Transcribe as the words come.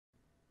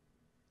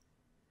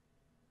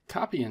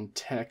Copying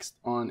text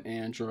on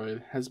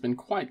Android has been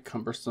quite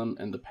cumbersome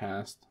in the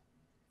past.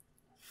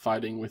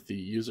 Fighting with the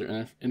user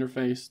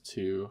interface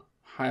to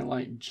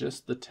highlight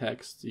just the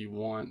text you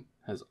want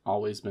has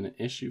always been an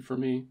issue for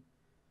me,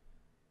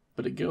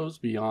 but it goes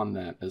beyond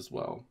that as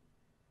well.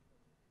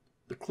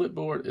 The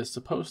clipboard is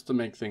supposed to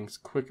make things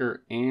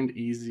quicker and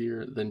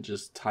easier than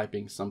just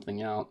typing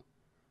something out,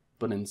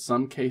 but in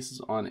some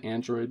cases on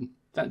Android,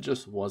 that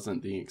just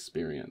wasn't the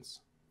experience.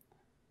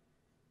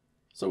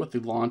 So with the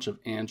launch of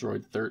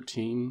Android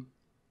 13,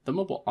 the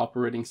mobile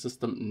operating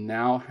system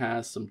now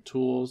has some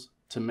tools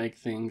to make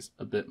things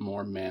a bit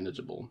more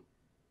manageable.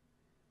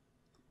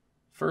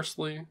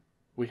 Firstly,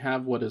 we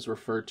have what is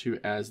referred to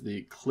as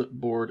the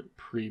Clipboard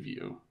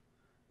Preview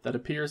that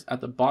appears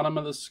at the bottom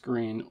of the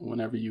screen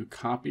whenever you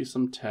copy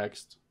some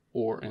text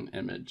or an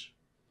image.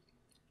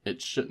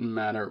 It shouldn't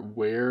matter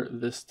where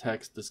this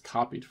text is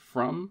copied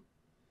from.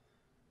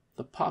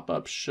 The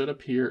pop-up should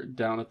appear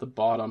down at the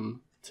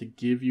bottom to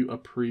give you a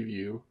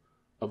preview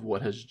of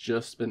what has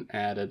just been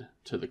added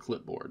to the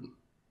clipboard.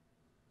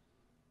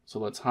 So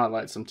let's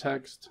highlight some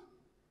text.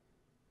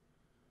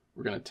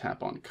 We're going to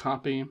tap on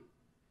copy,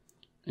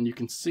 and you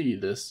can see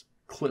this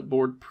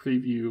clipboard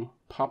preview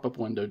pop-up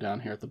window down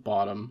here at the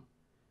bottom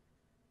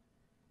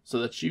so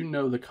that you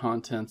know the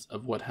contents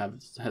of what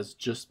has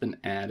just been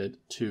added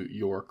to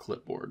your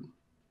clipboard.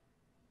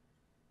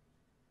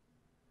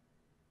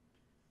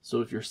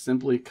 So if you're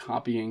simply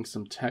copying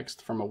some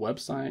text from a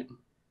website,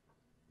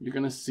 you're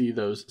going to see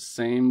those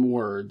same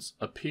words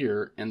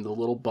appear in the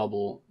little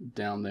bubble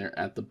down there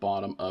at the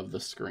bottom of the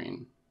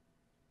screen.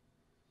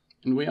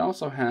 And we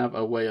also have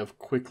a way of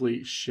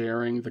quickly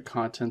sharing the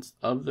contents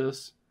of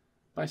this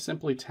by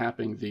simply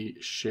tapping the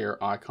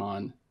share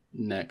icon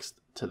next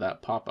to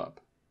that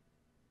pop-up.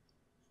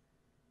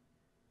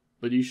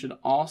 But you should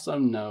also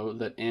know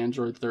that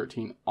Android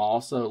 13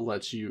 also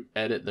lets you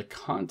edit the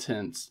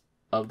contents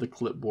of the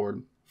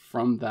clipboard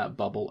from that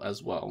bubble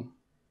as well.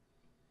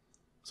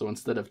 So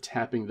instead of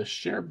tapping the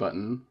share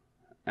button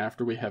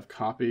after we have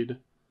copied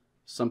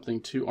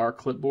something to our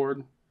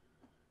clipboard,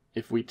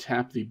 if we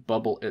tap the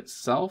bubble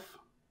itself,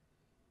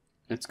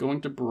 it's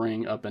going to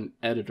bring up an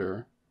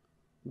editor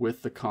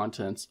with the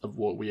contents of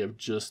what we have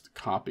just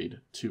copied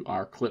to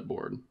our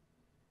clipboard.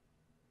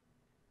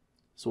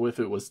 So if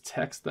it was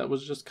text that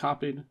was just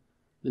copied,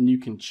 then you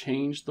can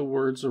change the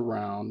words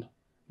around,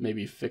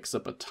 maybe fix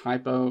up a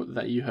typo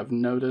that you have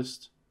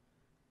noticed,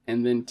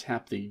 and then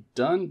tap the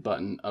Done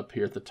button up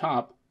here at the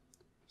top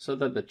so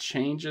that the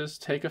changes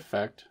take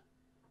effect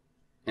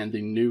and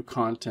the new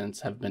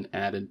contents have been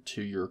added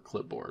to your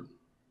clipboard.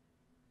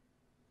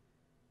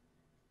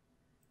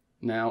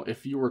 Now,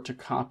 if you were to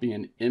copy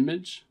an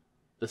image,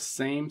 the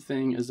same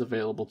thing is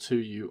available to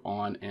you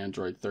on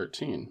Android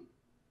 13.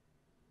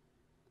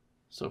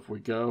 So if we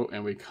go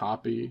and we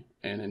copy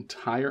an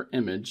entire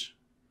image,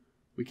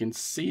 we can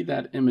see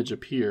that image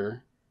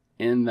appear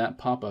in that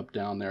pop-up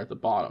down there at the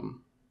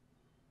bottom.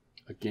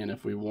 Again,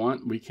 if we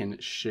want, we can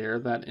share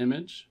that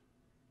image.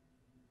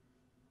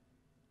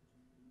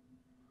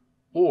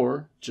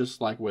 Or, just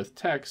like with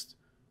text,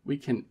 we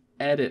can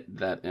edit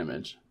that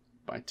image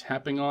by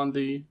tapping on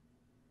the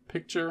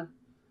picture,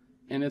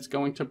 and it's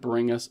going to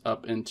bring us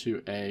up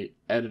into an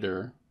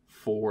editor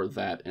for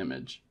that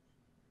image.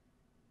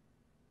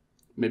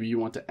 Maybe you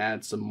want to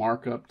add some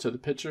markup to the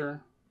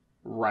picture,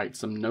 write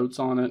some notes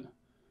on it,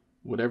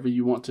 whatever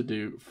you want to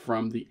do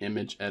from the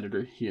image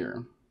editor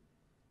here.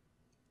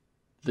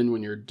 Then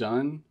when you're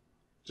done,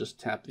 just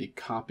tap the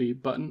copy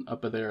button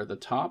up there at the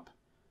top.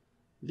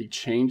 The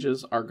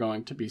changes are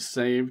going to be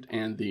saved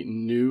and the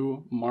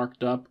new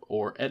marked up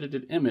or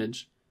edited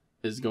image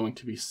is going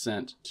to be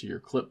sent to your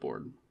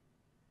clipboard.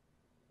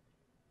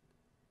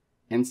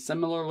 And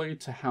similarly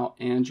to how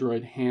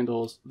Android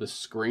handles the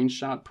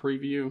screenshot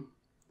preview,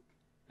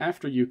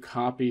 after you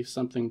copy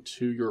something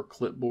to your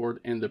clipboard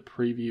and the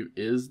preview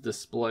is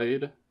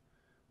displayed,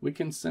 we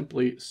can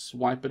simply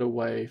swipe it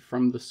away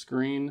from the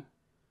screen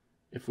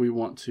if we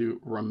want to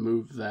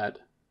remove that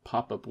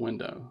pop-up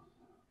window.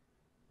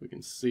 We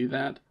can see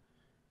that.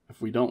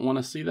 If we don't want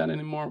to see that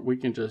anymore, we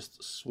can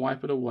just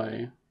swipe it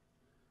away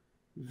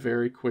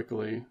very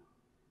quickly.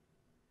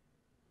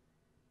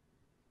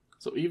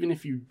 So even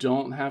if you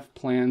don't have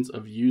plans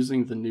of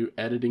using the new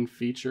editing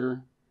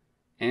feature,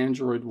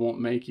 Android won't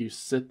make you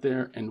sit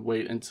there and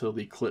wait until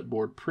the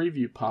clipboard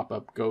preview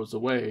pop-up goes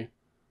away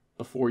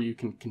before you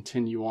can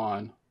continue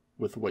on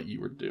with what you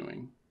were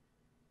doing.